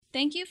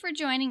Thank you for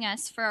joining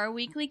us for our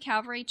weekly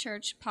Calvary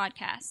Church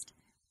podcast.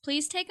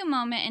 Please take a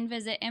moment and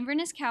visit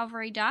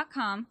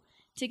InvernessCalvary.com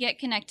to get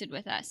connected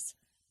with us.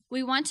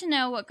 We want to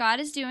know what God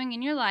is doing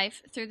in your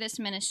life through this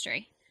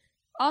ministry.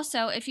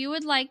 Also, if you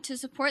would like to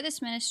support this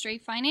ministry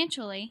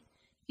financially,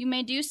 you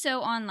may do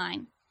so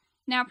online.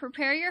 Now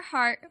prepare your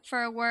heart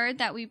for a word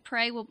that we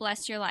pray will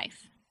bless your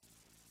life.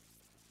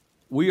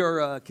 We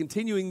are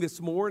continuing this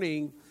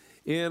morning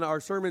in our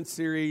sermon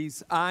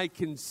series, I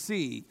Can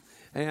See.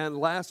 And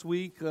last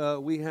week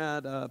we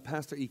had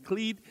Pastor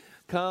Euclid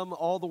come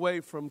all the way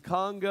from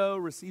Congo,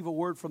 receive a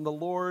word from the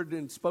Lord,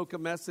 and spoke a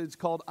message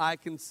called I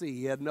Can See.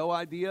 He had no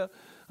idea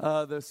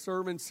the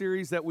sermon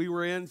series that we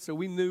were in, so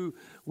we knew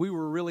we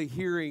were really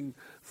hearing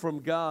from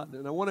God.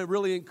 And I want to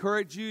really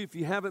encourage you, if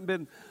you haven't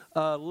been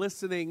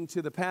listening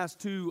to the past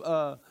two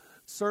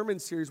sermon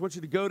series, I want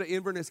you to go to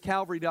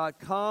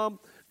InvernessCalvary.com,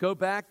 go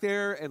back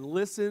there and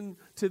listen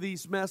to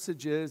these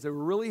messages that will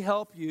really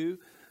help you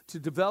to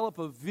develop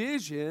a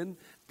vision,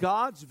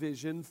 God's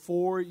vision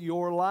for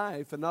your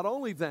life. And not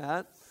only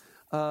that,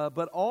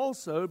 but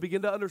also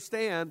begin to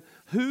understand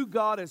who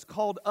God has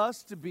called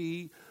us to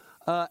be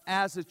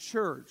as a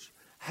church,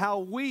 how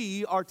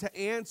we are to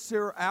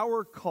answer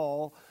our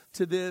call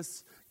to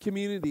this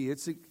community.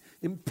 It's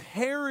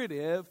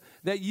imperative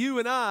that you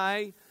and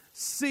I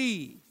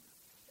see,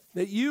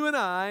 that you and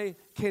I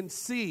can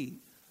see,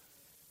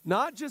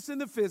 not just in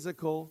the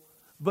physical,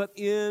 but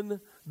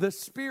in the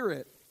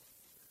spirit.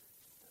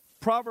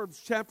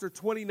 Proverbs chapter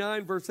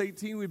 29, verse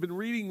 18, we've been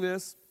reading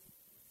this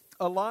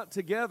a lot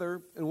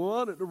together, and we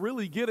wanted to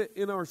really get it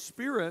in our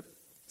spirit. It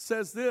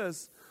says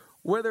this,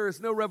 where there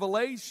is no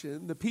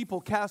revelation, the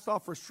people cast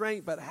off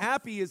restraint, but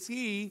happy is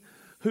he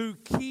who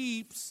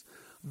keeps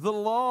the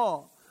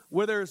law.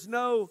 Where there is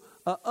no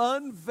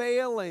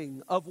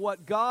unveiling of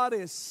what God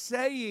is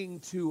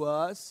saying to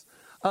us,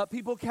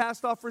 people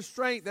cast off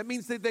restraint. That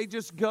means that they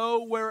just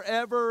go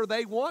wherever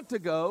they want to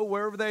go,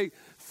 wherever they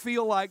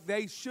feel like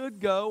they should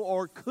go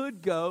or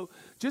could go.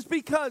 Just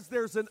because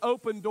there's an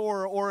open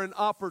door or an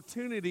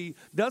opportunity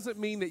doesn't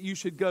mean that you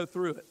should go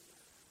through it.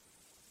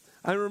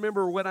 I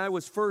remember when I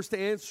was first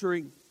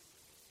answering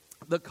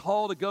the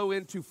call to go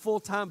into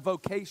full-time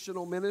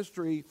vocational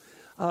ministry,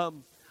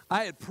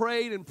 I had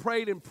prayed and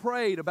prayed and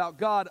prayed about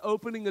God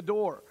opening a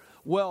door.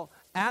 Well,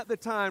 at the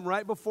time,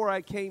 right before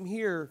I came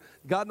here,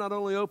 God not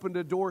only opened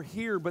a door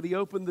here, but he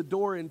opened the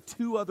door in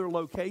two other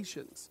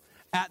locations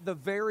at the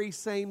very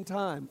same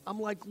time.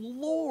 I'm like,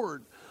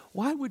 Lord,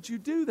 why would you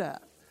do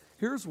that?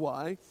 Here's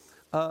why.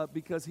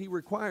 Because he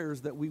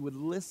requires that we would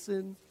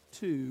listen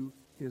to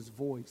his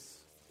voice.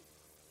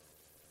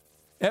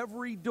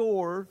 Every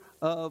door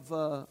of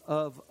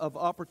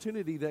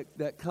opportunity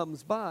that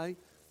comes by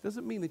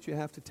doesn't mean that you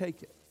have to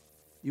take it.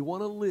 You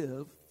want to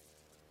live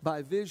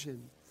by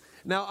vision.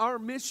 Now, our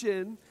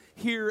mission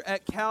here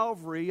at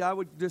Calvary, I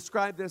would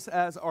describe this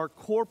as our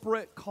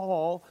corporate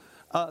call.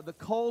 The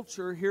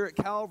culture here at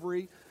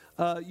Calvary,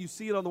 you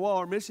see it on the wall.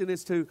 Our mission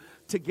is to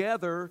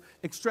together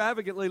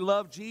extravagantly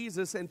love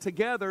Jesus and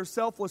together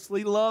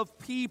selflessly love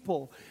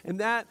people. And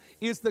that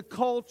is the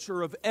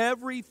culture of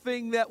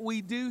everything that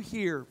we do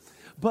here.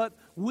 But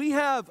we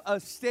have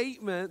a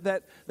statement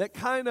that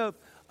kind of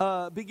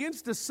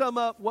begins to sum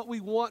up what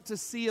we want to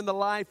see in the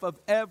life of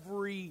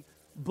every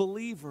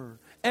believer,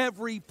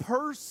 every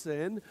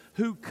person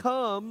who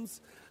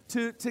comes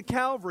to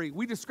Calvary.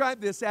 We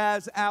describe this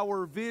as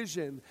our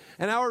vision.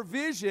 And our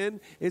vision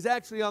is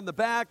actually on the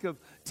back of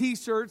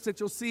t-shirts that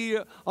you'll see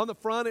on the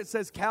front. It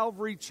says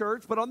Calvary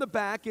Church, but on the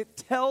back it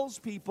tells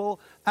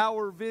people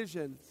our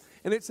vision.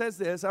 And it says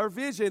this, our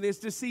vision is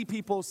to see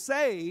people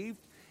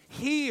saved,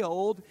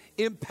 healed,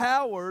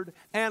 empowered,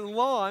 and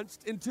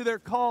launched into their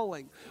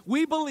calling.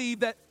 We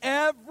believe that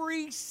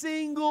every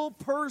single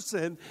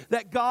person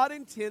that God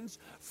intends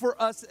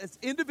for us as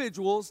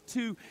individuals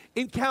to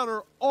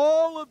encounter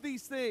all of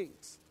these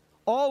things,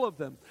 all of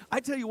them.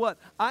 I tell you what,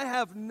 I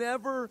have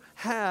never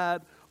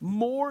had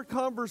more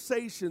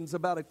conversations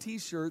about a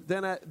t-shirt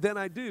than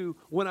I do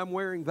when I'm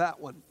wearing that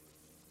one.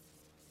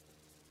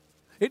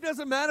 It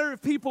doesn't matter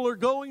if people are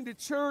going to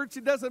church.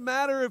 It doesn't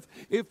matter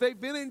if they've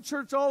been in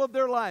church all of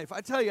their life. I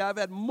tell you, I've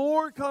had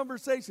more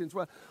conversations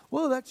where,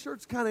 well, that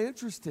shirt's kind of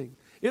interesting.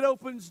 It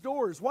opens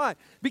doors. Why?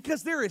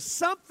 Because there is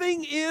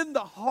something in the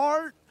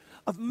heart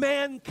of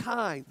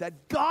mankind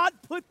that God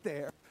put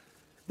there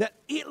that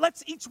it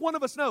lets each one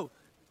of us know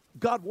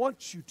God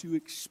wants you to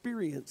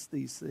experience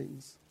these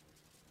things.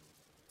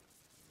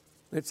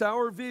 It's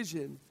our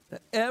vision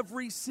that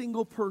every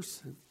single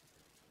person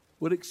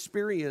would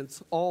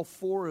experience all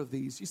four of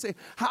these. You say,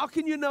 how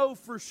can you know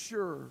for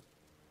sure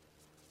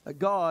that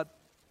God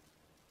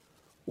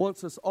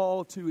wants us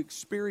all to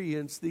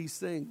experience these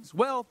things?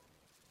 Well,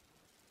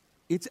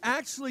 it's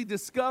actually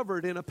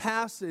discovered in a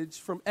passage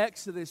from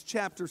Exodus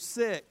chapter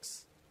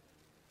 6.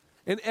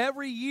 And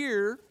every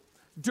year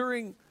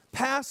during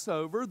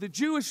Passover, the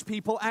Jewish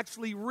people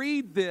actually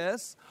read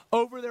this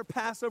over their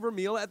Passover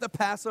meal at the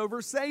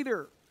Passover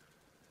Seder.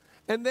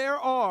 And there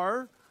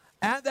are,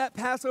 at that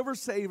Passover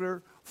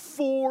Seder,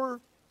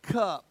 4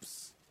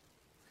 cups.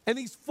 And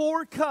these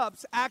 4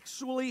 cups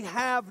actually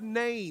have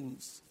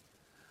names.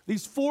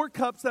 These 4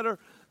 cups that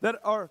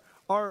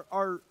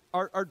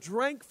are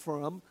drank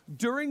from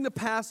during the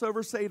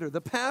Passover Seder.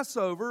 The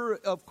Passover,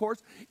 of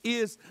course,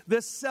 is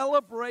the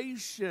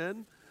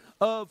celebration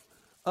of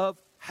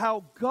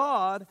how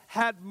God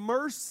had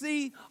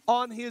mercy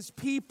on his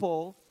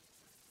people.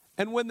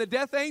 And when the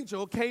death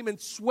angel came and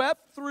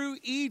swept through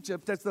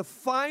Egypt as the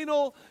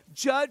final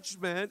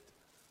judgment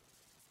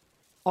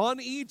on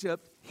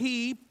Egypt,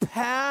 he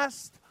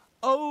passed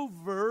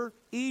over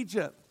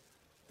Egypt.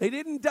 They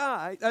didn't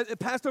die,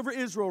 passed over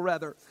Israel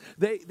rather.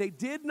 They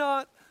did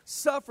not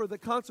suffer the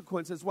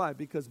consequences. Why?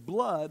 Because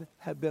blood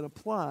had been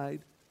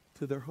applied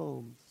to their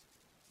homes.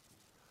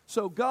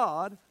 So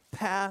God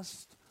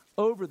passed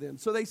over them.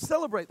 So they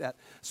celebrate that.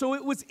 So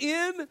it was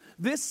in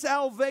this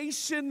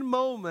salvation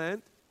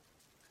moment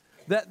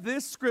that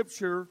this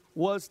scripture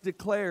was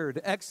declared.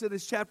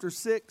 Exodus chapter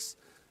 6,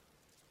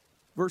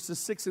 verses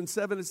 6 and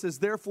 7, it says,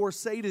 "Therefore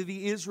say to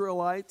the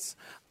Israelites,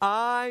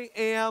 I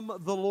am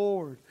the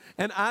Lord,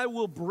 and I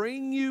will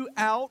bring you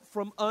out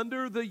from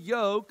under the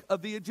yoke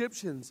of the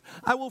Egyptians.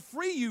 I will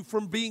free you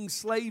from being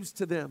slaves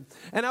to them,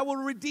 and I will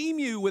redeem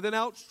you with an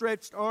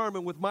outstretched arm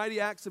and with mighty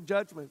acts of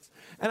judgments.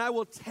 And I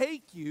will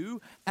take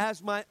you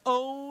as my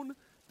own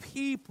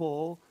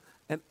people,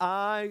 and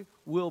I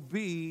will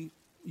be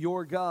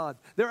your God."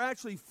 There are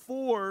actually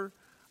 4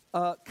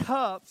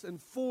 cups and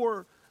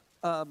 4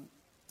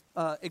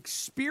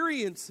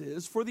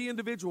 experiences for the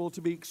individual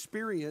to be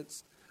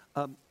experienced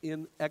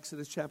in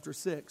Exodus chapter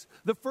 6.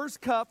 The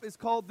first cup is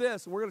called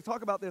this, and we're going to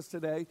talk about this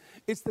today.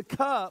 It's the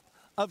cup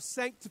of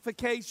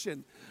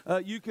sanctification.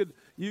 You could,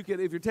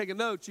 if you're taking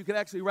notes, you could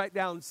actually write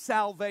down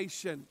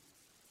salvation.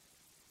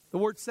 The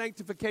word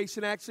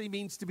sanctification actually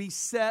means to be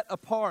set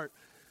apart.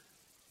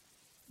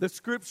 The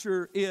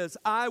scripture is,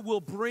 I will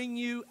bring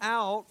you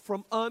out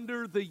from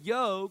under the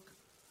yoke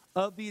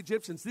of the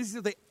Egyptians. These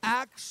are the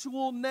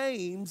actual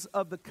names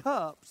of the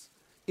cups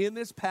in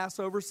this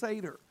Passover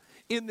Seder.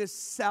 In this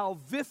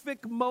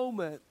salvific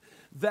moment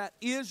that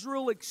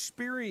Israel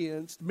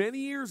experienced many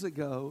years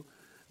ago,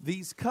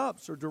 these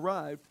cups are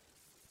derived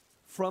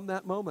from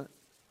that moment.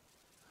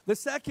 The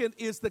second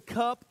is the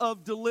cup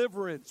of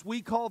deliverance.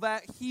 We call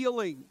that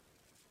healing.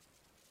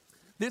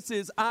 This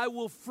is, I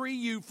will free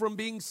you from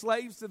being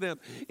slaves to them.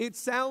 It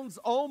sounds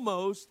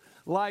almost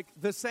like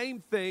the same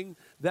thing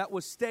that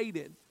was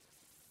stated.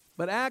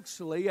 But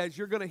actually, as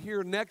you're going to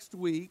hear next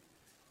week,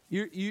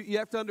 you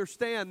have to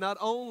understand, not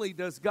only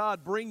does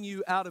God bring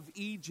you out of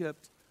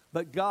Egypt,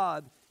 but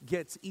God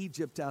gets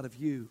Egypt out of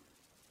you.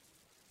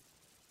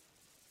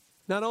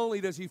 Not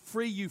only does he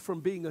free you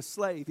from being a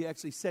slave, he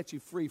actually sets you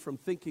free from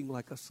thinking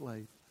like a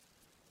slave.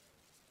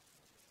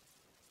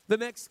 The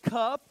next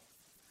cup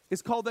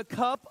is called the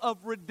cup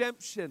of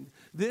redemption.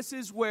 This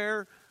is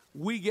where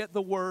we get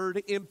the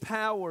word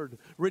empowered.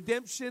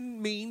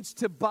 Redemption means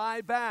to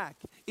buy back.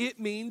 It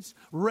means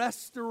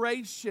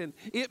restoration.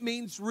 It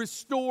means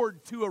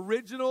restored to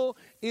original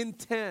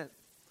intent.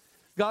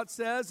 God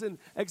says in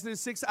Exodus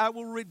 6, I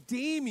will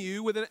redeem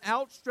you with an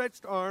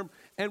outstretched arm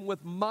and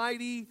with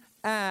mighty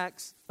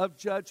acts of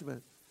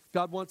judgment.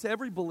 God wants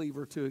every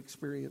believer to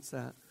experience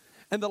that.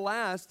 And the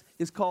last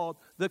is called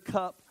the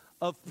cup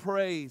of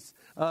praise.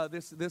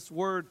 This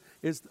word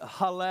is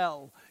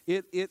hallel.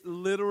 It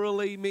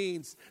literally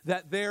means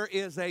that there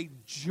is a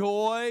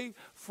joy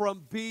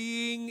from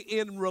being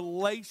in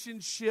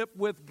relationship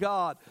with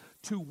God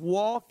to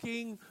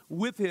walking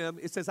with him.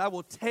 It says, I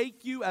will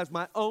take you as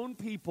my own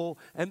people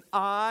and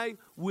I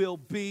will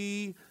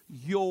be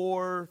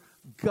your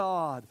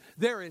God.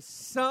 There is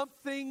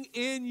something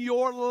in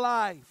your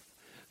life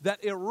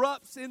that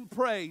erupts in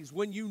praise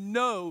when you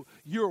know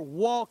you're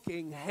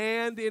walking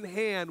hand in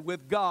hand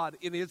with God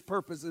in his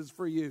purposes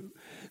for you.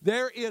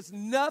 There is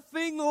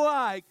nothing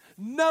like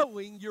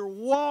knowing you're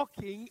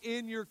walking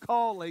in your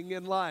calling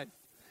in life.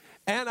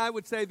 And I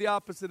would say the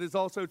opposite is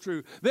also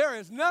true. There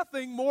is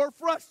nothing more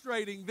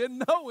frustrating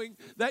than knowing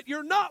that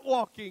you're not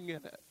walking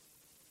in it.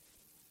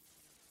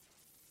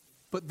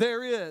 But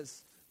there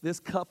is this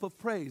cup of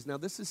praise. Now,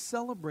 this is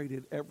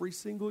celebrated every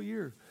single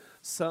year.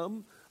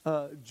 Some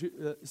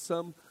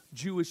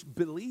Jewish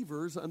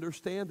believers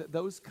understand that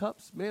those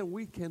cups, man,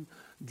 we can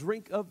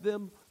drink of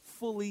them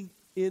fully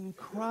in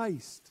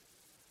Christ.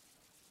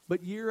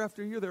 But year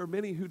after year, there are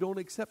many who don't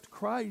accept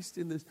Christ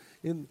in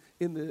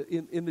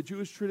the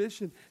Jewish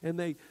tradition,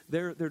 and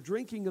they're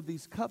drinking of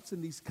these cups,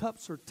 and these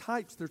cups are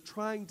types. They're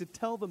trying to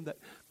tell them that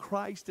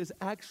Christ has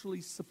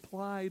actually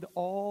supplied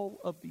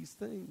all of these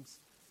things,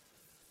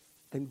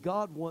 and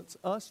God wants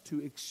us to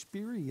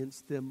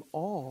experience them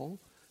all,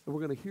 and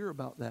we're going to hear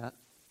about that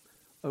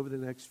over the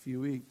next few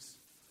weeks.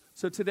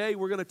 So today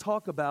we're going to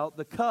talk about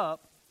the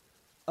cup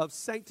of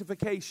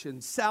sanctification,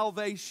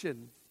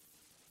 salvation.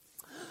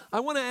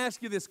 I want to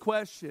ask you this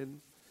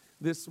question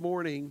this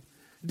morning.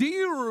 Do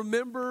you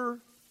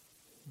remember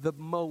the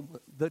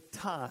moment, the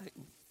time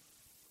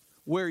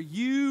where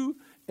you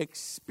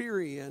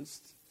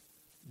experienced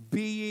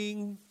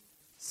being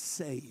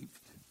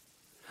saved?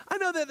 I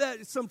know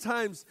that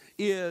sometimes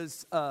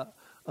is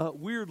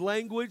weird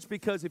language,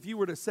 because if you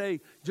were to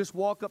say, just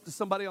walk up to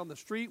somebody on the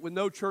street with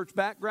no church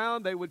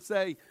background, they would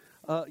say,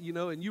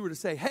 and you were to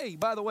say, hey,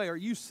 by the way, are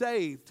you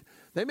saved?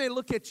 They may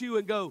look at you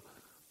and go,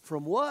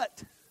 from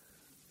what?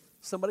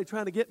 Somebody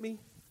trying to get me?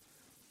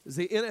 Is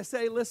the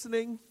NSA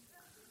listening?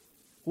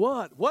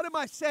 What? What am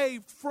I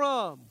saved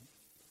from?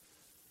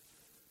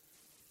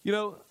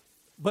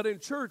 But in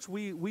church,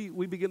 we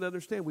begin to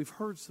understand. We've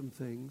heard some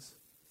things.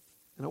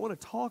 And I want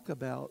to talk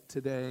about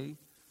today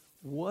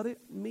what it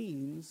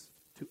means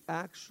to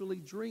actually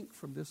drink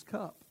from this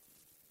cup.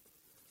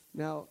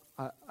 Now,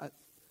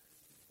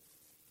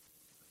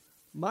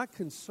 my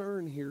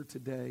concern here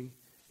today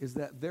is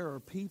that there are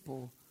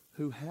people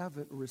who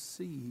haven't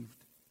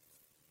received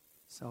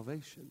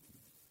salvation,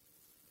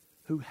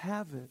 who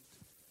haven't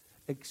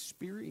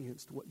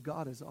experienced what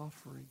God is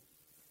offering.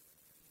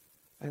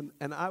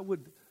 And I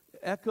would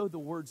echo the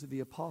words of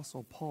the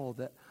Apostle Paul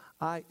that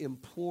I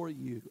implore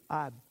you,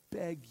 I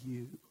beg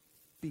you,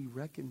 be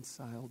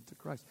reconciled to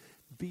Christ.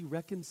 Be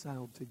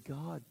reconciled to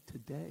God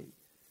today.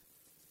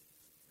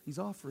 He's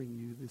offering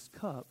you this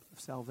cup of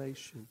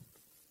salvation.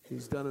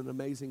 He's done an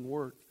amazing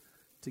work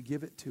to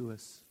give it to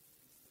us.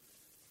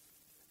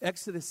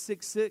 Exodus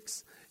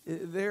 6:6,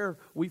 there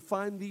we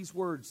find these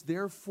words,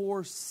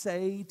 therefore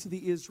say to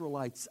the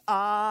Israelites,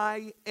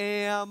 I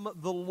am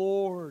the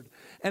Lord,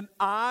 and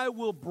I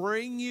will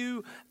bring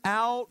you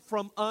out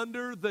from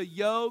under the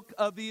yoke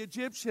of the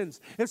Egyptians.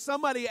 If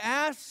somebody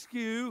asks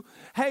you,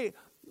 hey,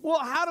 well,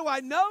 how do I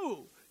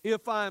know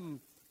if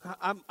I'm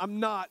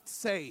not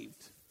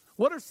saved?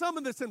 What are some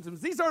of the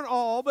symptoms? These aren't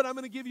all, but I'm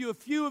going to give you a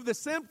few of the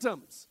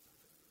symptoms.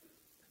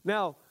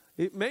 Now,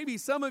 maybe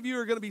some of you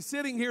are going to be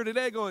sitting here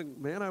today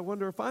going, man, I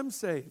wonder if I'm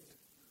saved.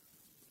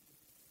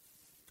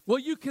 Well,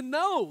 you can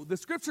know. The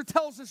Scripture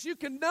tells us you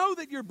can know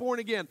that you're born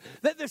again,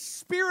 that the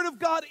Spirit of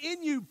God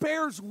in you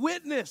bears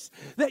witness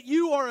that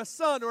you are a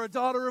son or a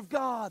daughter of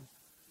God.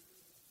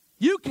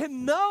 You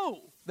can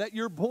know that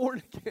you're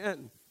born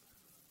again.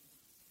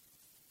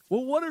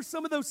 Well, what are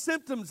some of those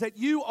symptoms that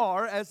you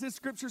are, as this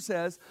Scripture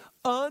says,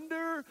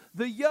 under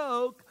the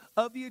yoke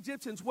of the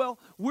Egyptians? Well,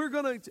 we're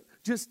going to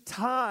just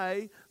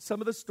tie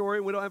some of the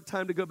story. We don't have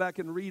time to go back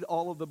and read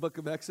all of the book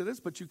of Exodus,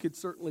 but you could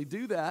certainly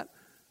do that.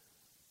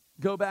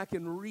 Go back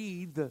and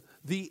read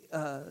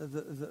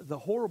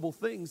the horrible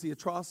things, the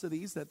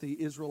atrocities that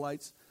the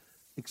Israelites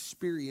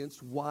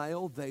experienced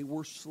while they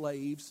were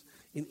slaves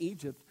in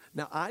Egypt.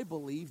 Now, I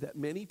believe that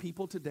many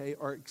people today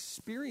are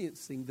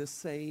experiencing the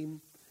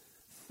same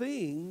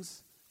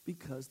things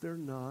because they're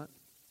not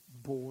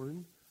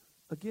born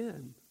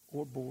again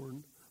or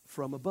born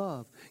from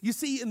above. You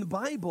see, in the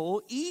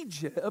Bible,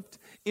 Egypt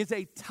is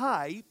a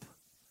type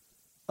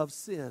of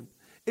sin.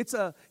 It's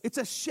a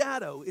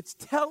shadow. It's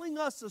telling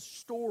us a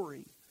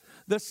story.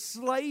 The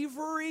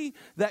slavery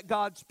that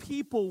God's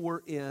people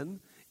were in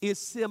is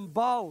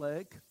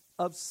symbolic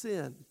of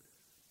sin.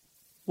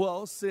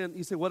 Well, sin,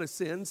 you say, what is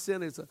sin?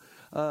 Sin is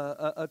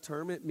a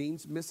term. It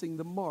means missing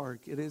the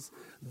mark. It is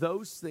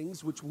those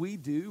things which we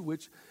do,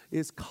 which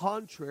is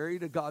contrary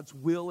to God's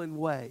will and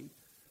way.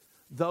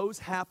 Those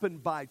happen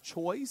by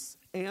choice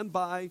and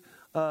by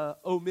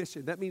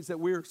omission. That means that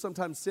we're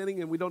sometimes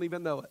sinning and we don't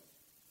even know it.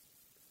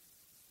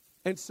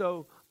 And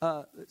so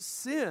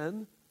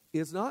sin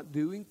is not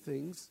doing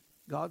things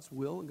God's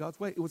will and God's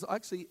way.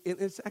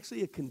 It's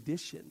actually a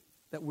condition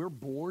that we're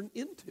born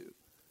into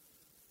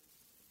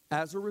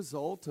as a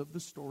result of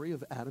the story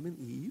of Adam and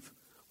Eve,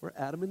 where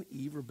Adam and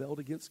Eve rebelled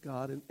against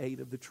God and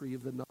ate of the tree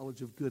of the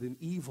knowledge of good and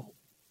evil.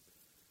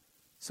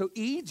 So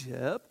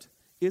Egypt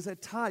is a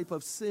type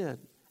of sin.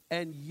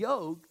 And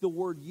yoke, the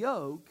word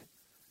yoke,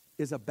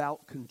 is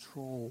about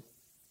control.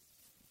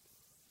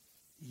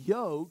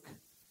 Yoke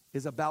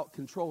is about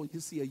control. You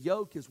see, a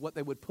yoke is what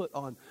they would put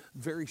on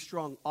very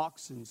strong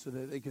oxen so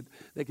that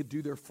they could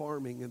do their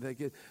farming and they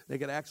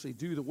could actually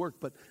do the work.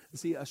 But you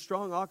see, a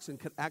strong oxen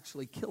could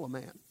actually kill a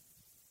man.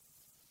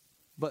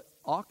 But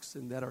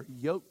oxen that are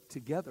yoked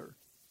together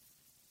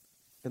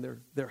and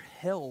they're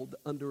held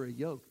under a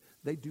yoke,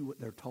 they do what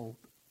they're told.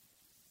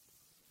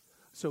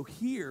 So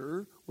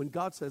here, when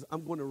God says,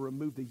 I'm going to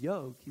remove the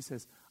yoke, he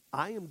says,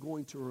 I am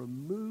going to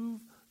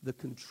remove the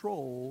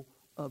control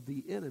of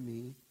the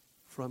enemy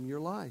from your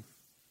life.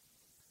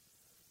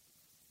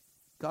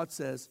 God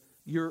says,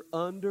 you're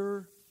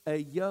under a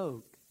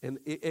yoke. And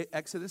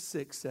Exodus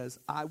 6 says,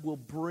 I will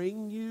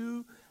bring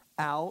you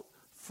out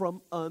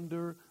from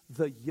under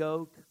the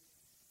yoke,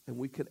 and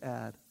we could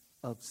add,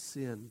 of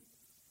sin.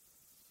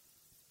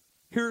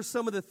 Here are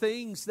some of the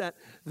things that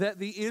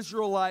the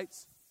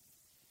Israelites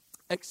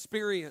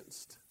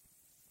experienced.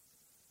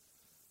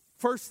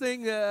 First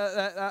thing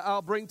that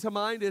I'll bring to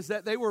mind is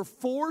that they were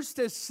forced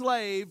as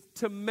slaves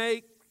to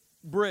make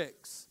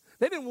bricks.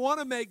 They didn't want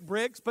to make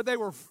bricks, but they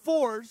were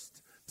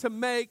forced to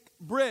make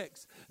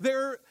bricks.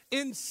 They're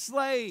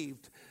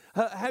enslaved.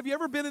 Have you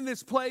ever been in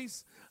this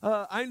place?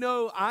 I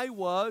know I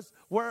was,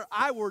 where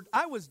I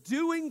was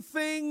doing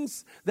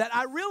things that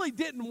I really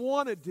didn't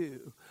want to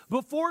do.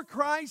 Before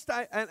Christ,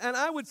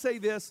 I would say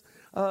this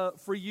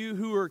for you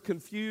who are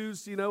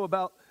confused,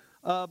 about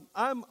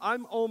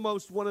I'm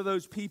almost one of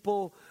those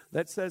people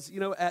that says,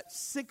 at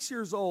 6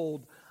 years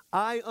old,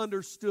 I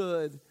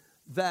understood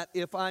that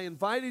if I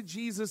invited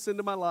Jesus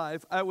into my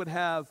life, I would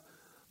have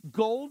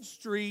gold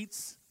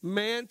streets,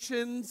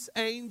 mansions,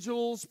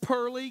 angels,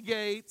 pearly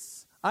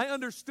gates. I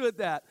understood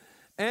that.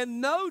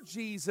 And no,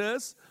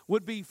 Jesus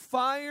would be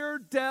fire,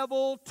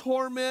 devil,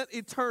 torment,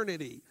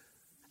 eternity.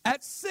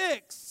 At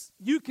 6,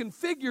 you can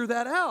figure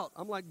that out.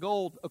 I'm like,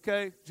 gold,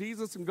 okay?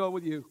 Jesus, I'm going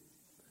with you,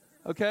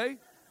 okay?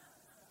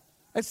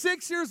 At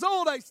 6 years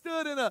old, I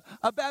stood in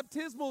a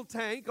baptismal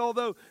tank,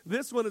 although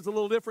this one is a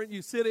little different.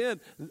 You sit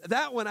in.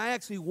 That one, I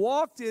actually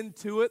walked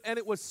into it, and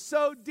it was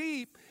so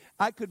deep,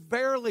 I could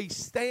barely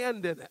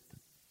stand in it.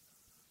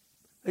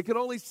 I could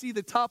only see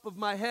the top of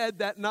my head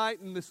that night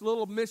in this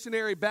little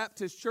missionary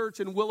Baptist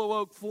church in Willow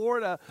Oak,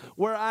 Florida,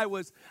 where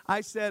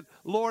I said,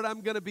 Lord,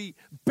 I'm going to be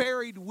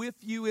buried with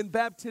you in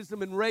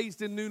baptism and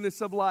raised in newness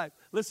of life.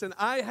 Listen,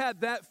 I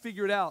had that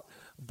figured out,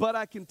 but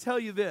I can tell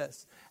you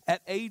this.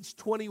 At age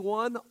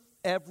 21,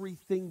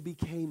 everything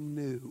became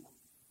new.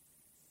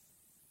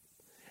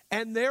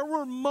 And there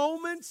were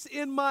moments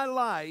in my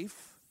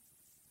life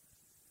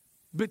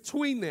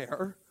between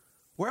there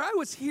where I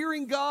was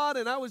hearing God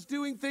and I was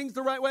doing things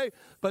the right way,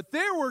 but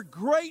there were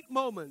great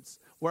moments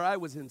where I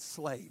was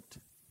enslaved.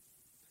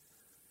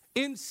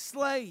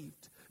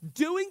 Enslaved.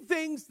 Doing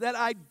things that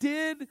I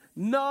did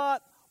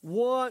not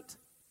want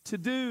to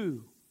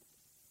do.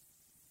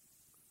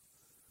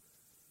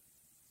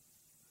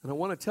 And I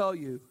want to tell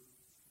you,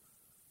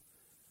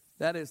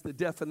 that is the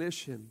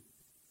definition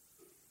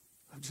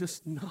of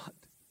just not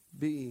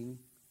being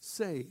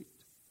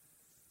saved.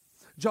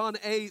 John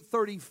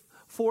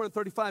 8:34 and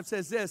 35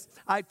 says this,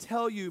 I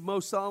tell you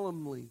most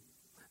solemnly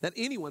that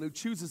anyone who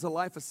chooses a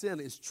life of sin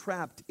is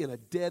trapped in a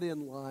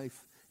dead-end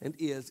life and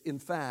is, in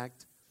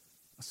fact,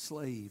 a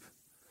slave.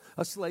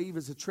 A slave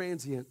is a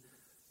transient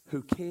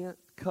who can't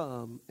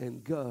come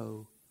and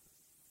go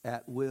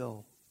at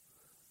will.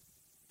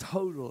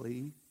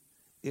 Totally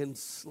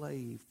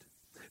enslaved.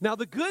 Now,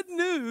 the good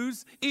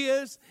news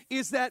is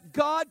that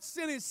God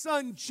sent his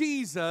son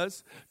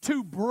Jesus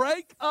to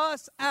break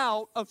us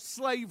out of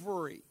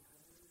slavery.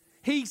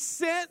 He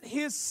sent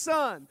his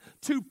son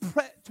to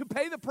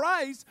pay the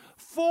price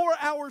for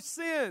our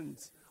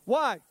sins.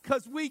 Why?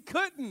 Because we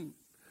couldn't.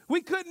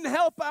 We couldn't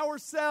help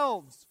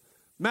ourselves.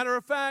 Matter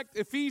of fact,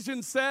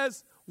 Ephesians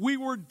says we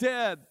were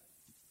dead.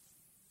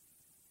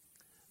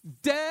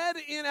 Dead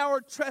in our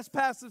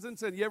trespasses and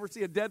sin. You ever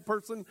see a dead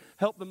person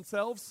help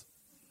themselves?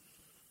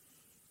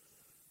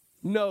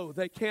 No,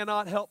 they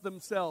cannot help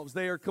themselves.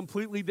 They are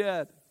completely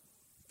dead.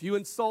 If you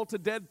insult a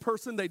dead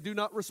person, they do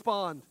not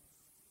respond.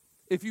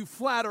 If you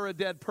flatter a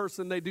dead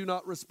person, they do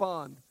not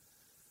respond.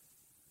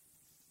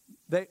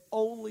 They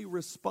only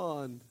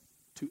respond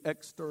to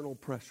external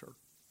pressure.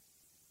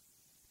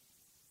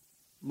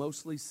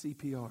 Mostly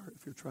CPR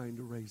if you're trying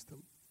to raise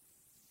them.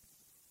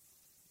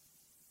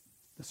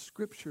 The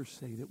scriptures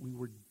say that we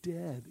were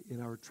dead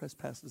in our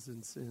trespasses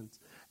and sins.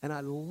 And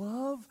I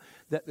love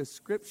that the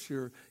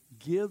scripture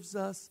gives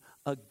us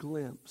a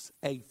glimpse,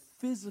 a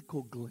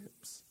physical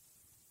glimpse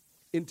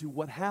into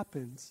what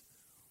happens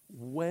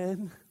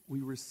when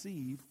we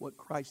receive what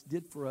Christ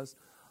did for us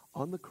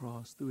on the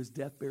cross through his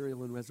death,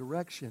 burial, and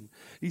resurrection.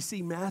 You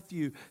see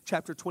Matthew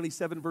chapter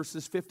 27,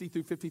 verses 50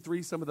 through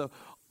 53, some of the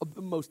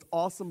most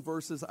awesome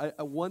verses.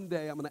 One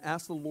day I'm going to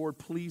ask the Lord,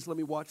 please let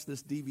me watch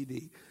this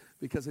DVD,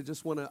 because I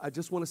just want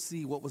to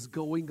see what was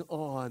going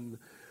on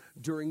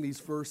during these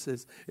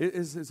verses.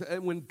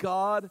 And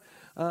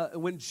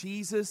when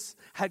Jesus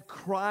had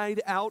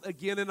cried out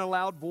again in a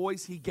loud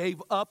voice, he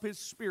gave up his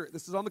spirit.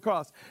 This is on the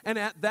cross. And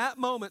at that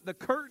moment, the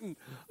curtain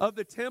of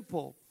the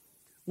temple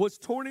was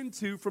torn in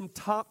two from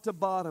top to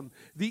bottom.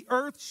 The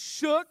earth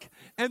shook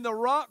and the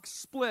rocks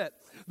split.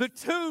 The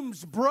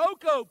tombs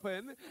broke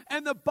open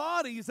and the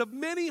bodies of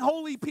many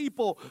holy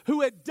people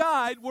who had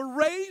died were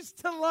raised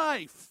to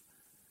life.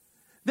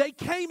 They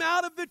came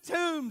out of the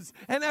tombs,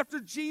 and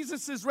after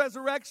Jesus'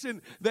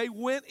 resurrection, they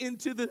went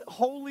into the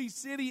holy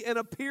city and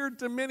appeared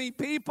to many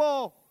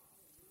people.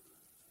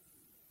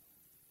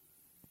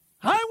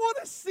 I want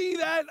to see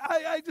that.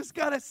 I just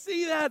got to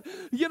see that.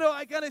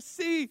 I got to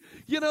see,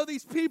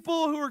 these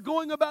people who are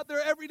going about their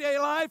everyday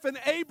life, and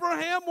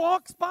Abraham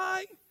walks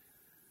by.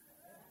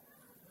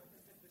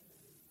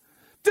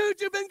 Dude,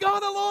 you've been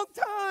gone a long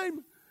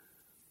time.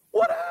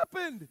 What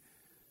happened?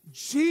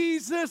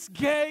 Jesus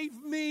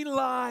gave me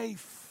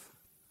life.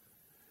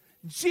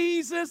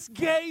 Jesus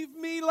gave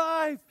me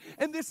life.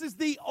 And this is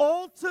the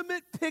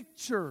ultimate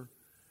picture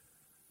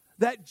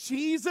that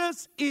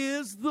Jesus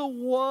is the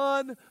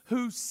one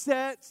who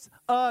sets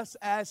us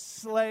as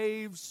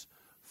slaves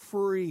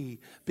free.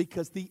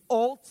 Because the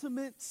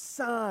ultimate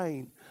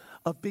sign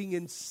of being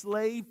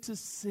enslaved to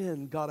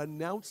sin, God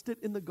announced it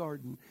in the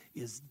garden,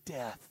 is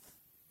death.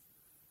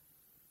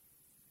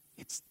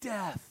 It's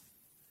death.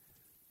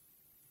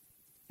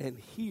 And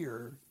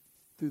here,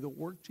 through the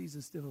work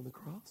Jesus did on the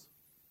cross,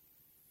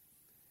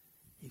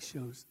 he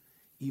shows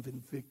even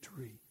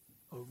victory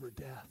over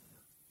death.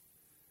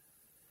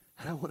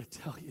 And I want to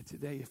tell you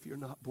today, if you're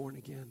not born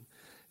again,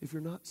 if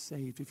you're not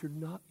saved, if you're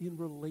not in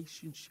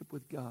relationship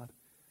with God,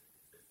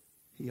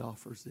 he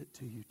offers it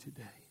to you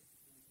today.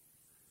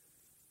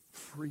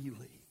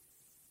 Freely.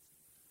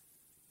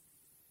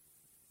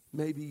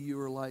 Maybe you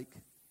are like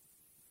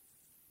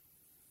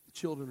the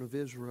children of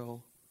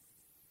Israel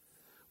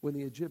when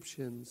the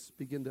Egyptians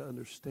begin to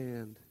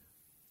understand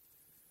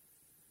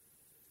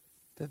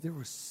that there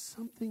was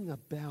something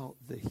about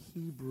the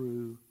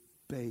Hebrew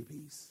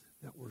babies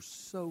that were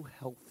so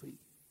healthy.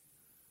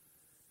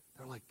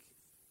 They're like,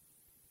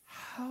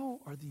 how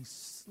are these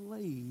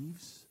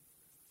slaves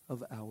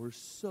of ours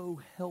so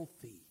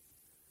healthy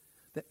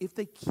that if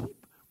they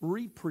keep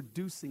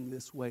reproducing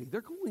this way,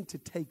 they're going to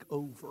take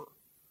over?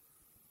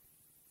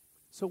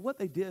 So what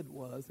they did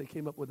was they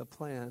came up with a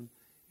plan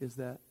is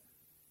that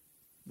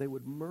they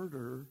would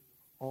murder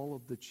all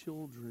of the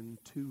children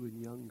 2 and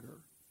younger.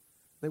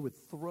 They would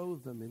throw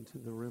them into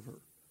the river.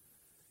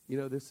 You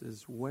know, this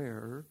is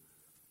where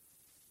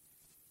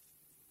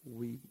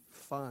we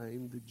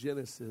find the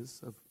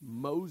genesis of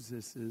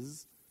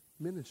Moses'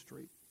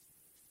 ministry.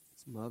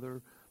 His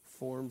mother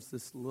forms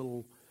this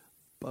little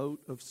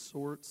boat of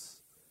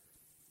sorts,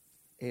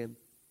 and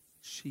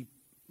she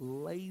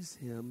lays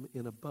him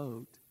in a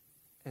boat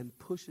and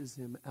pushes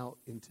him out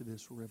into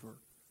this river.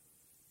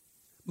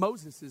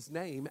 Moses'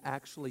 name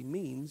actually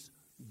means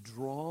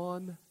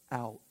drawn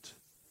out.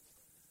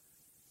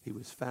 He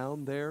was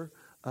found there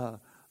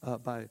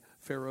by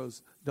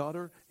Pharaoh's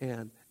daughter,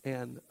 and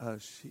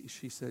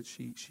she said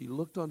she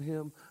looked on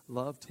him,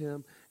 loved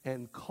him,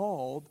 and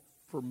called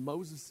for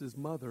Moses'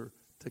 mother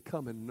to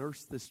come and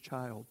nurse this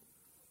child.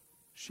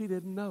 She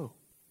didn't know.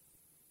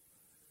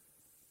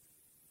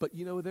 But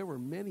you know, there were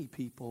many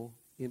people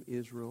in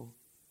Israel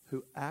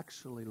who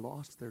actually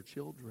lost their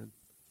children.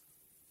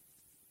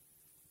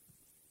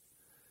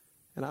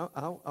 And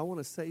I want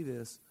to say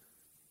this.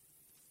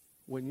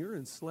 When you're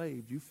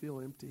enslaved, you feel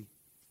empty.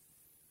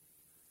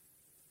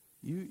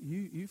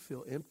 You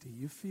feel empty.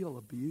 You feel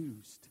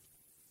abused.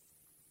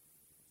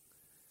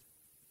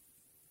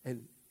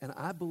 And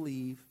I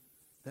believe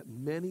that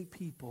many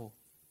people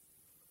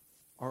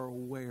are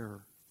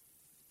aware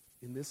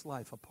in this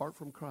life, apart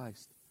from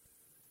Christ,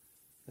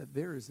 that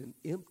there is an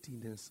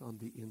emptiness on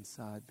the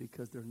inside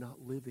because they're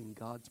not living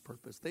God's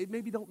purpose. They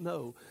maybe don't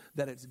know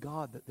that it's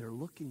God that they're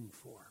looking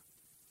for.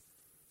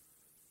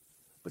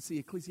 But see,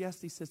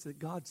 Ecclesiastes says that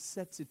God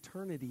sets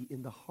eternity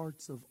in the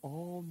hearts of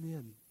all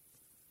men.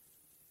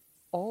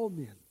 All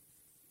men.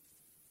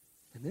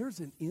 And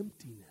there's an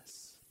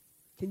emptiness.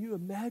 Can you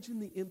imagine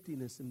the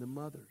emptiness in the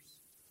mothers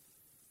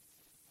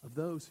of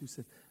those who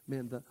said,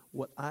 man,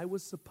 what I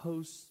was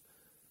supposed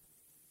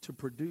to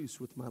produce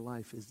with my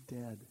life is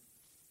dead.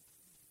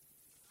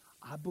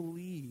 I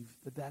believe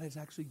that is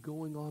actually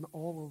going on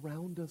all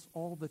around us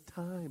all the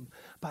time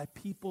by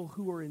people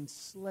who are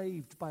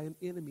enslaved by an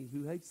enemy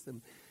who hates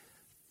them.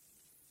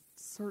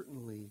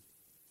 Certainly,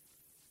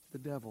 the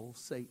devil,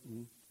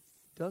 Satan,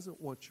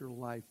 doesn't want your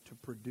life to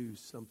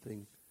produce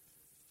something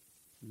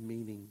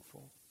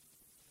meaningful.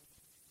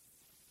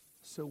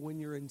 So when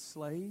you're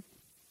enslaved,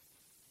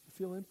 you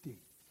feel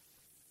empty.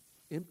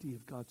 Empty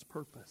of God's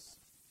purpose.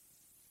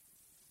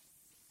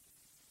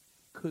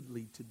 Could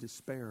lead to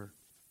despair.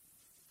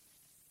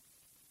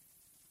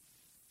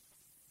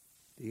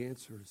 The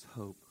answer is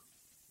hope.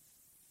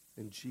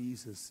 And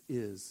Jesus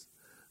is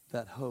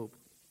that hope.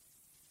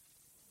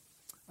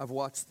 I've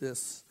watched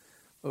this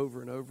over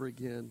and over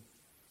again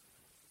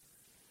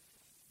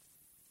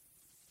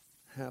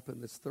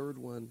happen. This third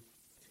one,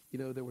 you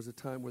know, there was a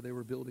time where they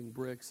were building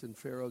bricks and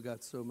Pharaoh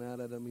got so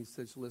mad at them. He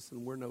says,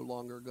 listen, we're no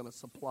longer going to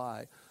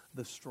supply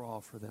the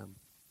straw for them.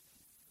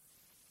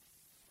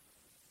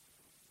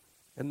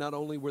 And not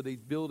only were they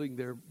building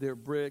their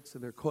bricks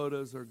and their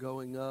quotas are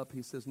going up,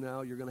 he says,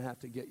 now you're going to have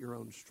to get your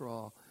own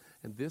straw.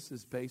 And this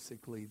is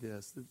basically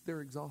this.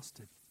 They're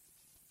exhausted.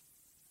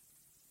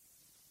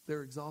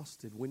 They're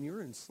exhausted. When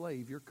you're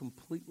enslaved, you're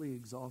completely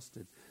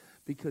exhausted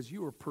because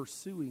you are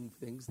pursuing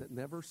things that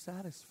never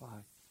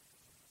satisfy.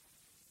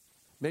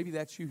 Maybe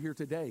that's you here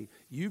today.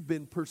 You've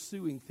been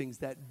pursuing things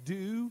that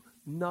do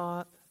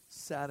not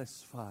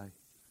satisfy.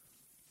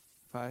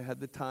 If I had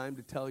the time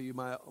to tell you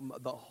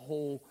the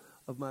whole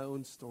of my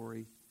own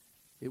story,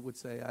 it would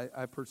say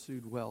I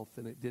pursued wealth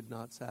and it did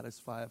not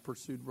satisfy. I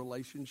pursued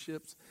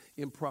relationships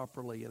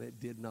improperly and it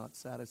did not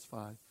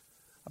satisfy.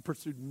 I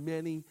pursued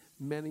many,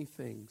 many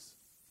things.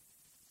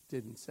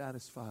 Didn't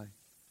satisfy.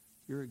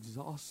 You're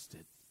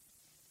exhausted.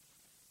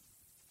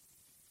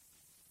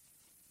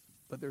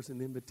 But there's an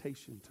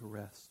invitation to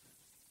rest.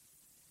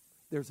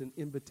 There's an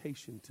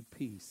invitation to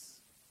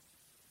peace.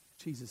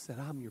 Jesus said,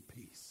 I'm your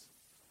peace.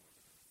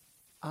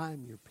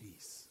 I'm your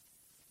peace.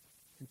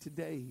 And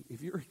today,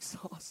 if you're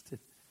exhausted,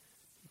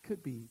 it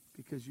could be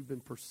because you've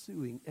been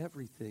pursuing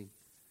everything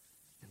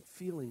and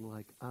feeling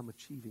like I'm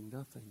achieving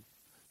nothing.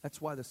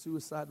 That's why the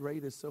suicide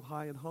rate is so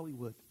high in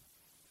Hollywood.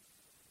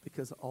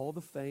 Because all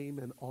the fame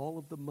and all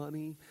of the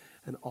money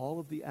and all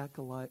of the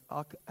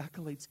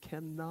accolades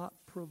cannot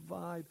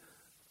provide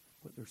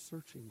what they're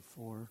searching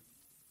for.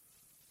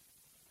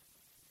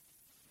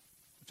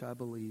 which I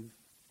believe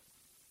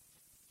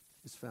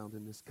is found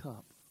in this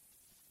cup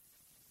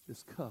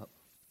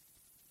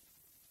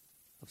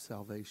of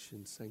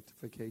salvation,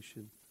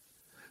 sanctification.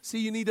 See,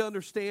 you need to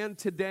understand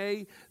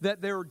today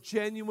that there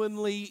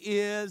genuinely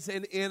is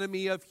an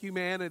enemy of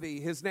humanity.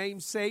 His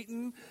name's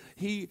Satan.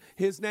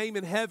 His name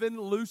in heaven,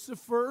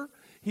 Lucifer.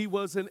 He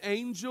was an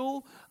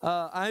angel,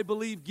 I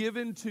believe,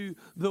 given to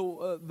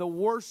the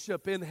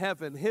worship in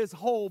heaven. His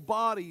whole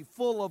body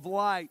full of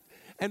light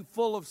and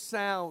full of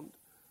sound.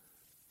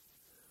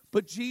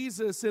 But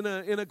Jesus, in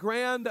a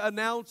grand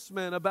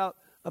announcement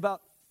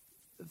about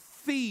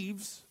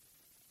thieves,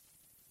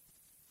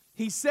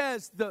 he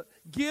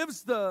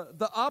gives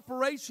the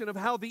operation of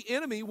how the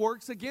enemy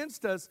works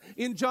against us.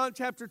 In John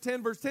chapter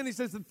 10, verse 10, he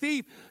says, the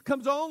thief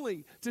comes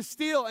only to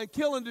steal and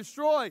kill and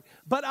destroy.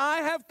 But I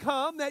have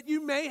come that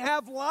you may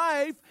have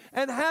life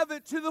and have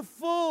it to the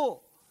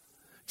full.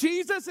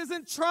 Jesus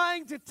isn't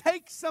trying to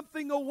take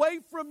something away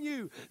from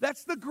you.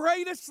 That's the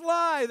greatest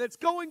lie that's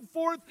going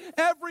forth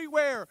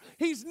everywhere.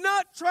 He's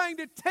not trying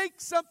to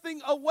take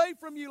something away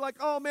from you like,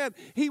 oh man,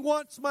 he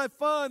wants my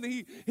fun.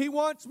 He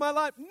wants my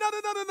life.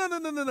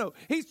 No.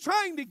 He's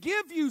trying to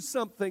give you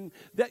something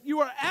that you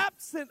are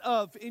absent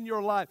of in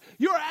your life.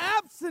 Your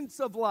absence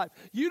of life.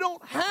 You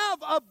don't have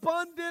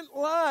abundant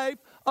life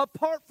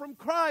apart from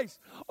Christ.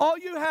 All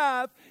you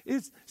have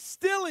is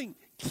stealing,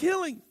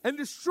 killing, and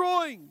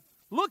destroying.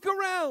 Look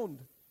around.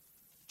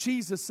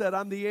 Jesus said,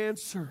 I'm the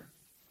answer.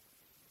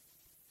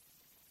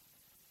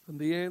 I'm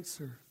the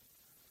answer.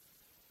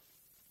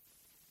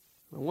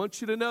 I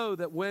want you to know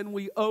that when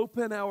we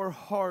open our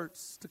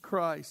hearts to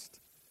Christ,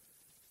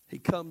 He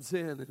comes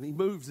in and He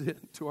moves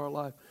into our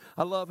life.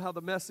 I love how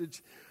the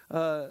Message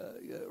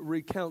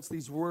recounts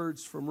these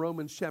words from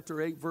Romans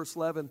chapter 8, verse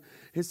 11.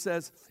 It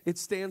says, it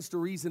stands to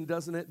reason,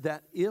 doesn't it,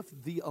 that if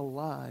the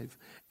alive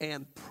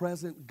and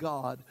present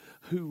God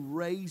who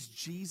raised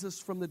Jesus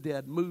from the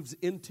dead moves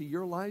into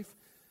your life,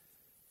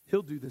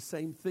 He'll do the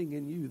same thing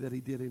in you that He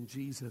did in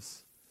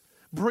Jesus,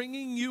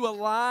 bringing you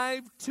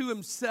alive to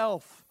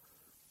Himself.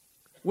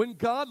 When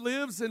God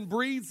lives and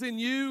breathes in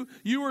you,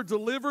 you are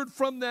delivered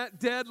from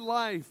that dead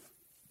life.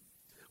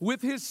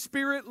 With His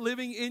Spirit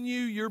living in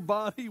you, your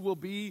body will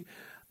be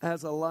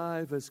as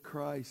alive as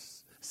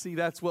Christ. See,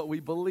 that's what we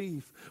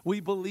believe. We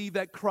believe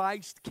that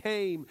Christ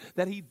came,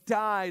 that He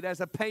died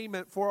as a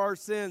payment for our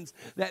sins,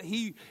 that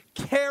He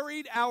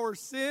carried our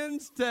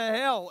sins to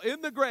hell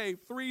in the grave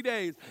 3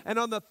 days. And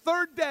on the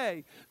third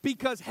day,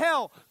 because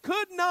hell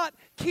could not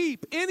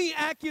keep any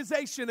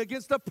accusation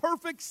against a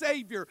perfect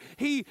Savior,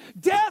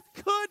 death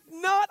could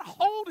not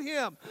hold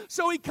Him.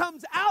 So He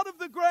comes out of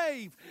the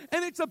grave.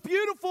 And it's a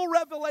beautiful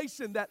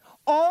revelation that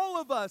all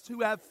of us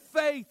who have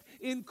faith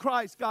in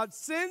Christ, God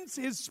sends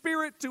His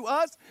Spirit to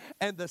us,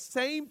 and the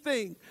same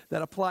thing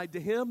that applied to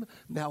Him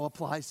now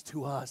applies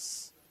to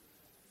us.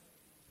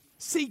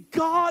 See,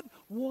 God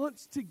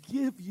wants to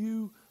give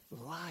you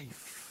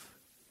life,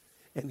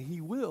 and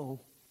He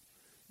will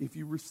if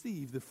you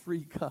receive the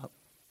free cup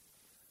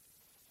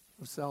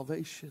of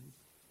salvation.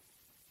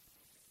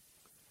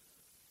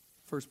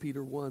 1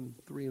 Peter 1,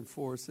 3 and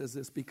 4 says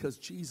this, because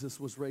Jesus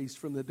was raised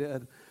from the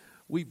dead,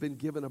 we've been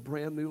given a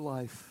brand new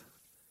life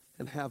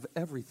and have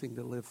everything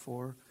to live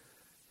for,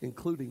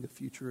 including the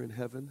future in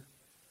heaven.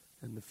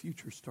 And the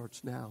future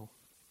starts now.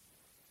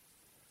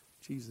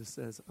 Jesus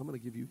says, I'm going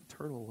to give you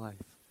eternal life.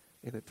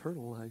 And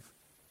eternal life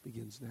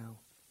begins now.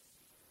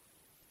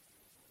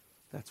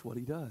 That's what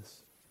He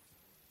does.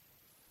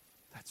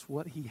 That's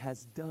what He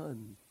has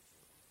done.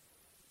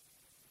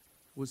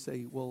 We'll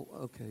say, well,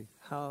 okay,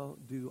 how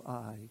do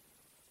I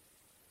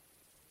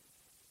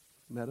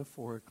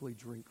metaphorically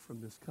drink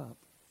from this cup?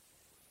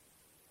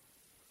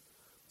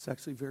 It's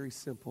actually very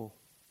simple.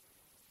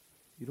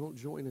 You don't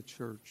join a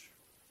church.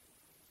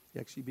 You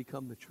actually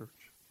become the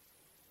church.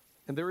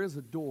 And there is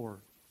a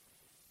door.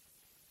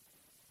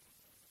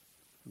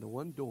 And the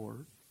one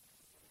door,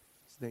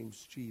 His name's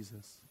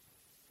Jesus.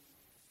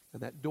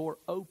 And that door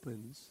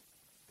opens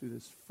through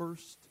this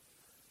first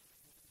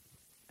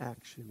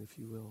action, if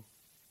you will,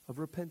 of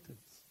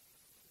repentance.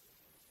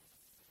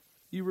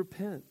 You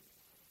repent.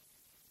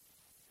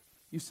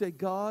 You say,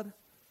 God,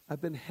 I've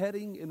been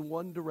heading in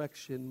one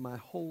direction my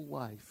whole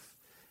life,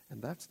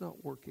 and that's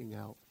not working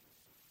out.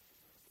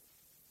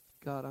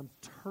 God, I'm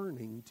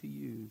turning to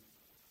You.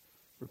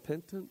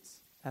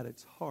 Repentance at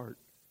its heart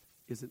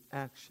is an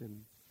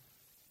action,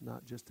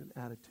 not just an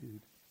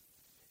attitude.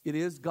 It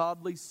is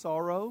godly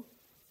sorrow,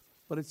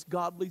 but it's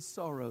godly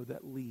sorrow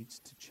that leads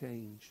to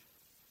change.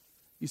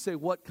 You say,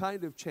 what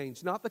kind of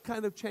change? Not the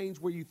kind of change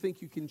where you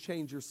think you can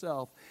change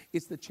yourself.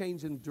 It's the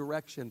change in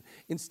direction.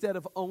 Instead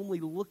of only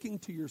looking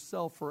to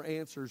yourself for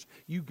answers,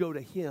 you go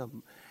to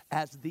Him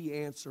as the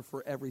answer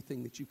for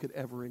everything that you could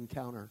ever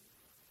encounter.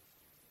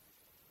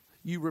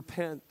 You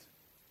repent.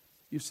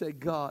 You say,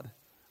 God,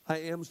 I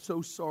am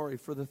so sorry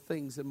for the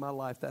things in my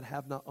life that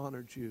have not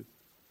honored You.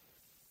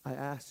 I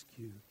ask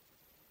You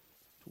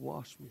to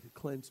wash me, to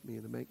cleanse me,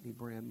 and to make me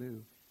brand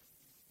new.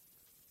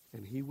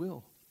 And He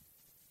will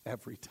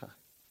every time.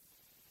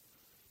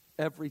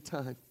 Every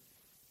time.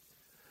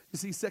 You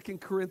see, 2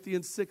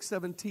 Corinthians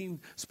 6:17,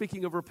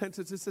 speaking of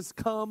repentance, it says,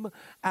 come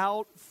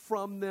out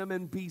from them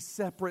and be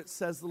separate,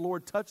 says the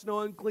Lord. Touch no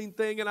unclean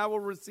thing, and I will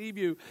receive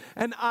you.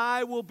 And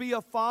I will be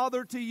a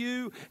father to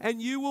you,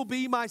 and you will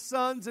be my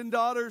sons and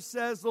daughters,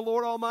 says the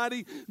Lord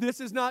Almighty. This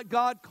is not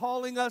God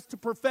calling us to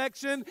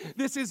perfection.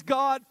 This is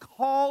God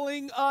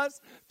calling us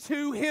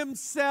to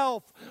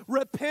himself.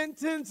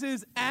 Repentance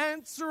is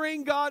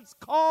answering God's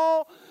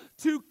call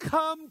to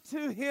come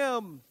to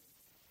him.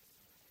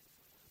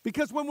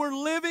 Because when we're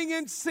living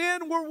in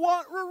sin, we're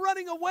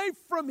running away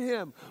from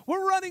him.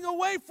 We're running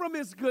away from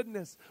his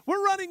goodness.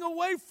 We're running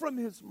away from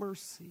his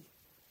mercy.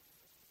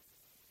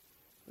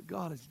 But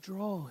God is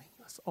drawing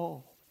us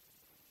all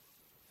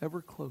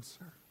ever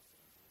closer,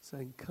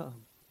 saying,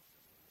 come.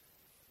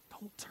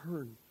 Don't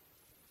turn.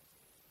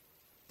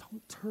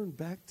 Don't turn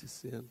back to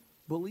sin.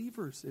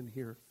 Believers in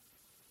here.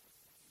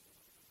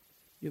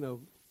 You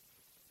know,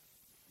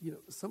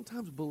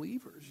 sometimes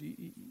believers,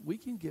 we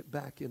can get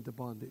back into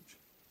bondage.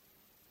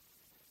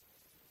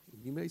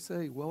 You may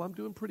say, well, I'm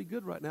doing pretty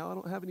good right now. I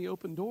don't have any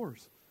open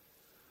doors.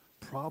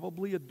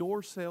 Probably a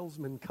door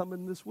salesman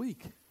coming this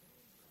week.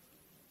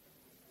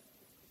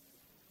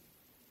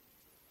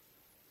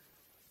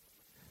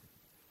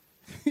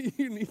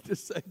 You need to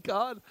say,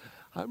 God,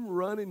 I'm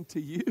running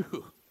to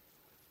you.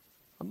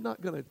 I'm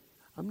not going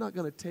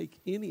to take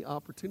any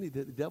opportunity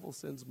that the devil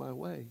sends my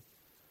way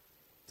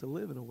to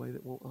live in a way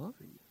that won't honor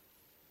you.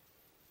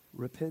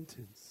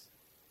 Repentance.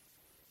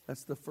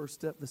 That's the first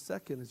step. The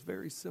second is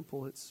very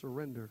simple. It's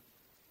surrender.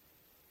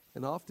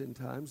 And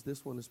oftentimes,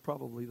 this one is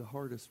probably the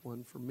hardest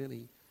one for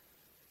many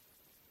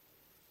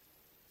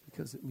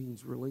because it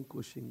means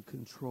relinquishing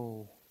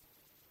control.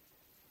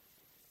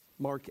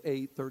 Mark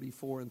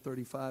 8:34 and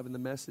 35 in the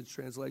Message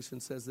translation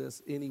says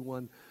this,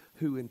 anyone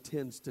who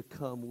intends to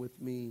come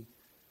with me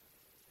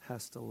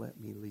has to let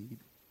me lead.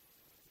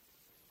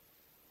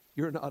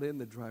 You're not in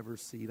the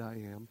driver's seat, I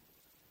am.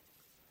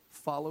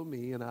 Follow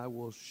me and I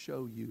will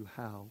show you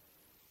how.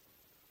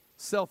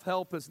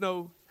 Self-help is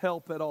no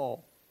help at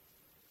all.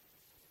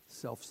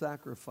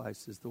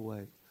 Self-sacrifice is the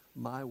way,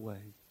 my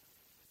way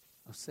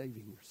of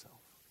saving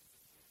yourself.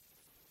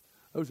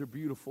 Those are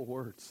beautiful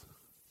words.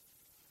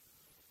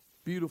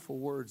 Beautiful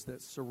words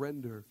that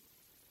surrender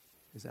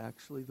is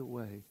actually the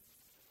way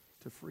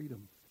to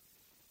freedom.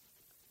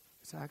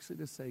 It's actually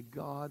to say,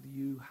 God,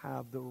 you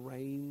have the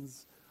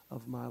reins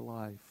of my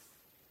life.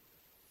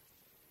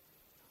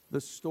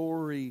 The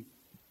story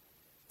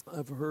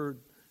I've heard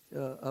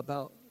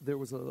about, there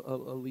was a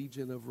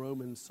legion of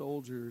Roman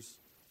soldiers,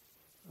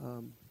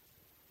 and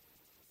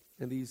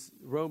these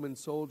Roman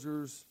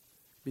soldiers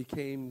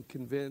became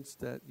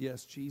convinced that,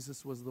 yes,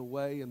 Jesus was the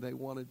way, and they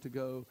wanted to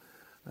go,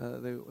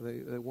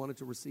 they wanted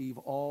to receive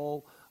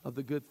all of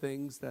the good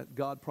things that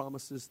God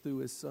promises through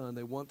his Son.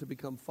 They want to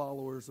become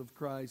followers of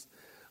Christ.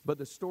 But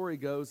the story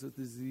goes that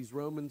these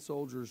Roman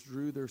soldiers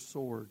drew their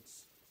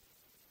swords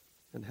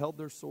and held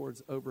their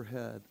swords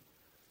overhead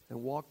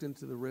and walked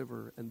into the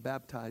river and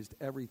baptized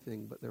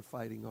everything but their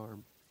fighting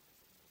arm,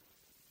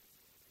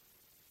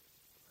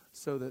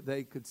 so that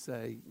they could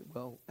say,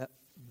 well,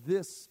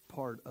 this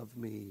part of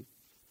me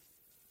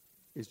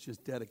is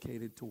just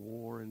dedicated to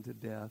war and to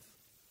death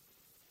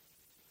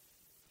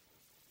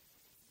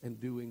and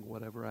doing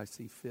whatever I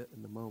see fit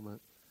in the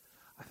moment.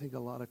 I think a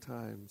lot of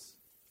times,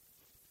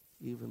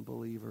 even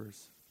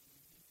believers,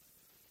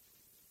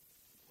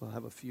 we'll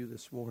have a few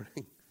this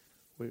morning,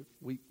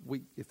 we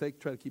if they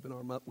try to keep an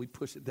arm up, we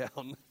push it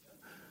down.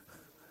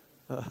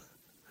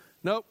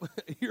 Nope,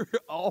 you're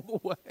all the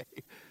way.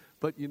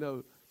 But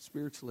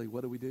spiritually,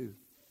 what do?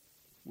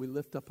 We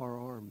lift up our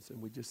arms and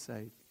we just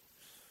say,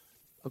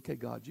 okay,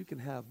 God, you can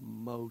have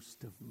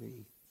most of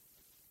me.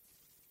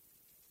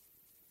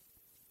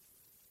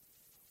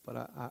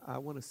 But I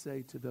want to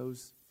say to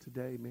those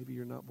today, maybe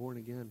you're not born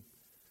again,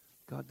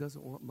 God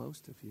doesn't want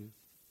most of you.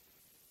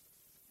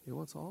 He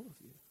wants all of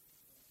you.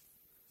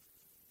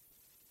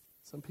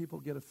 Some people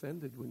get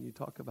offended when you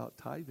talk about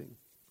tithing.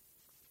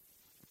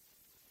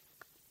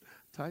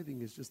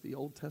 Tithing is just the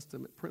Old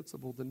Testament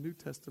principle. The New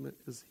Testament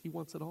is he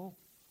wants it all.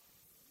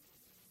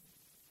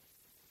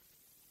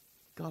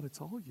 God, it's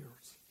all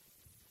yours.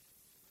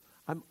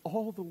 I'm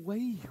all the way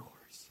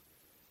yours.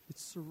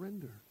 It's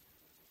surrender.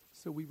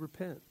 So we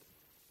repent.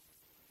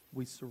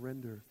 We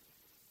surrender.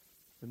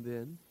 And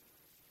then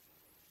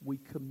we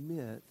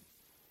commit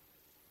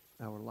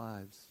our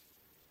lives.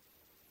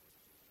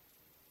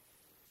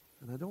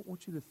 And I don't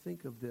want you to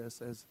think of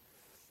this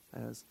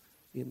as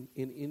in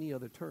any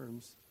other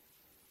terms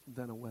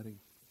than a wedding.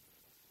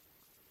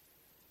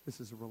 This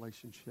is a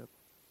relationship.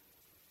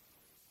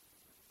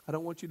 I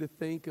don't want you to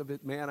think of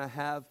it, man, I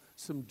have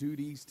some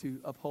duties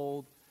to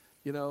uphold.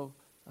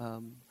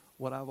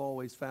 What I've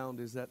always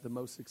found is that the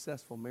most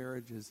successful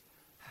marriages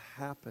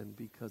happen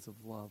because of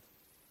love.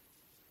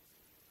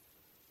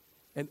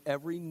 And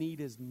every need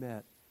is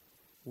met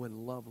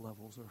when love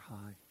levels are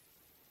high.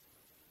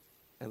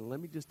 And let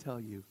me just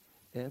tell you,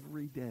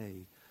 every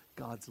day,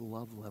 God's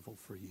love level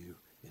for you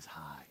is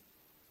high.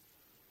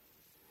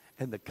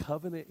 And the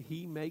covenant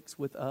he makes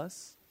with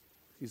us,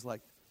 he's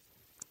like,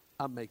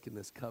 I'm making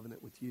this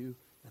covenant with you,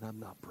 and I'm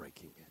not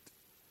breaking it.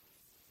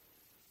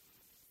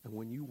 And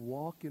when you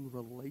walk in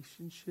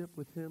relationship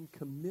with him,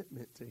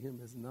 commitment to him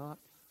is not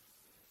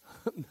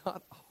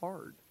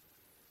hard.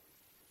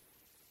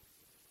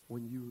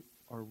 When you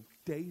are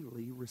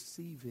daily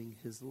receiving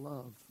his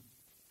love.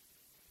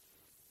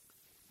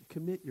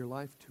 Commit your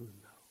life to him,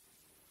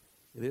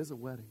 though. It is a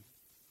wedding.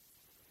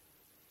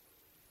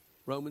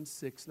 Romans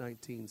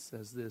 6:19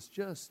 says this,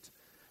 just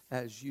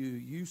as you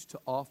used to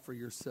offer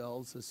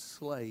yourselves as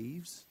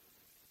slaves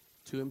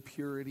to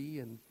impurity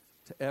and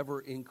to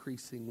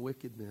ever-increasing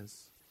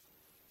wickedness,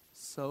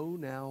 so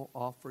now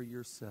offer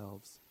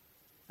yourselves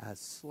as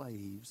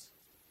slaves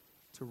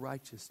to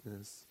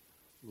righteousness,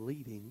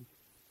 leading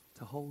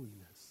to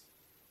holiness.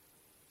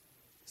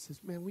 He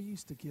says, man, we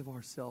used to give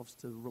ourselves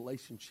to the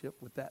relationship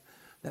with that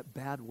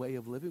bad way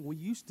of living. We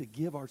used to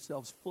give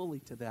ourselves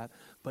fully to that.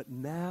 But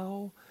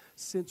now,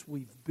 since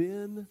we've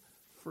been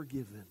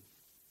forgiven,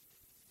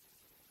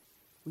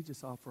 we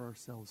just offer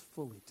ourselves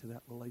fully to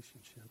that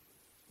relationship,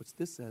 which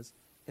this says,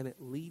 and it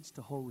leads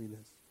to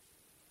holiness.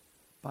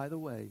 By the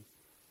way,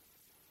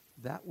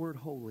 that word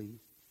holy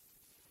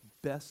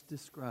best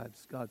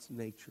describes God's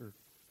nature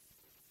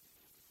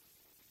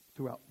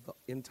throughout the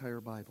entire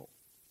Bible.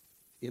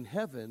 In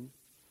heaven,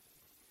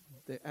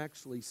 they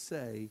actually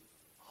say,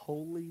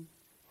 holy,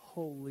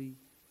 holy,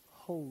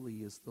 holy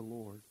is the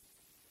Lord.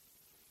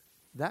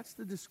 That's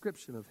the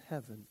description of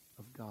heaven,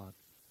 of God.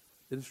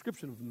 The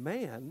description of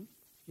man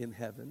in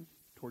heaven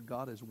toward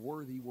God is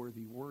worthy,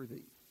 worthy,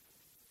 worthy.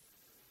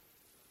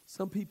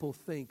 Some people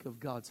think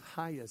of God's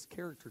highest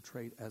character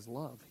trait as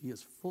love. He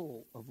is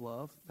full of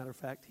love. Matter of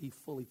fact, he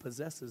fully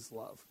possesses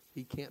love.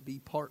 He can't be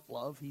part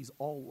love. He's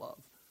all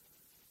love.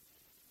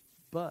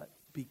 But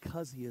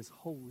because he is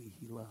holy,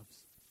 he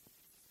loves.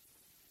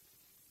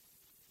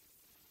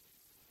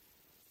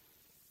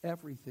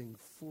 Everything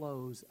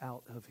flows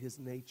out of his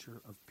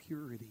nature of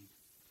purity.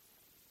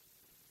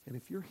 And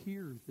if you're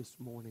here this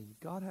morning,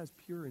 God has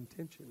pure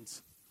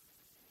intentions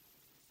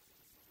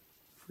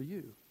for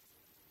you.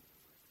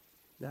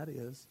 That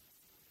is,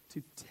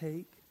 to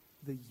take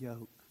the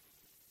yoke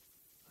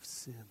of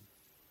sin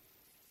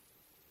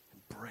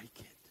and break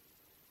it.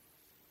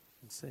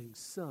 And saying,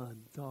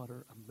 son,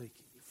 daughter, I'm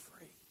making you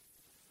free.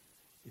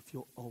 If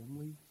you'll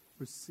only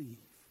receive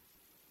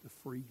the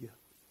free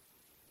gift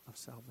of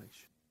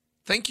salvation.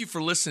 Thank you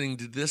for listening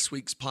to this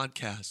week's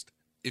podcast.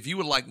 If you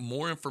would like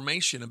more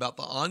information about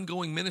the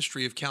ongoing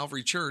ministry of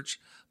Calvary Church,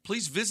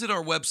 please visit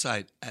our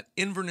website at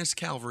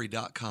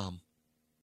invernesscalvary.com.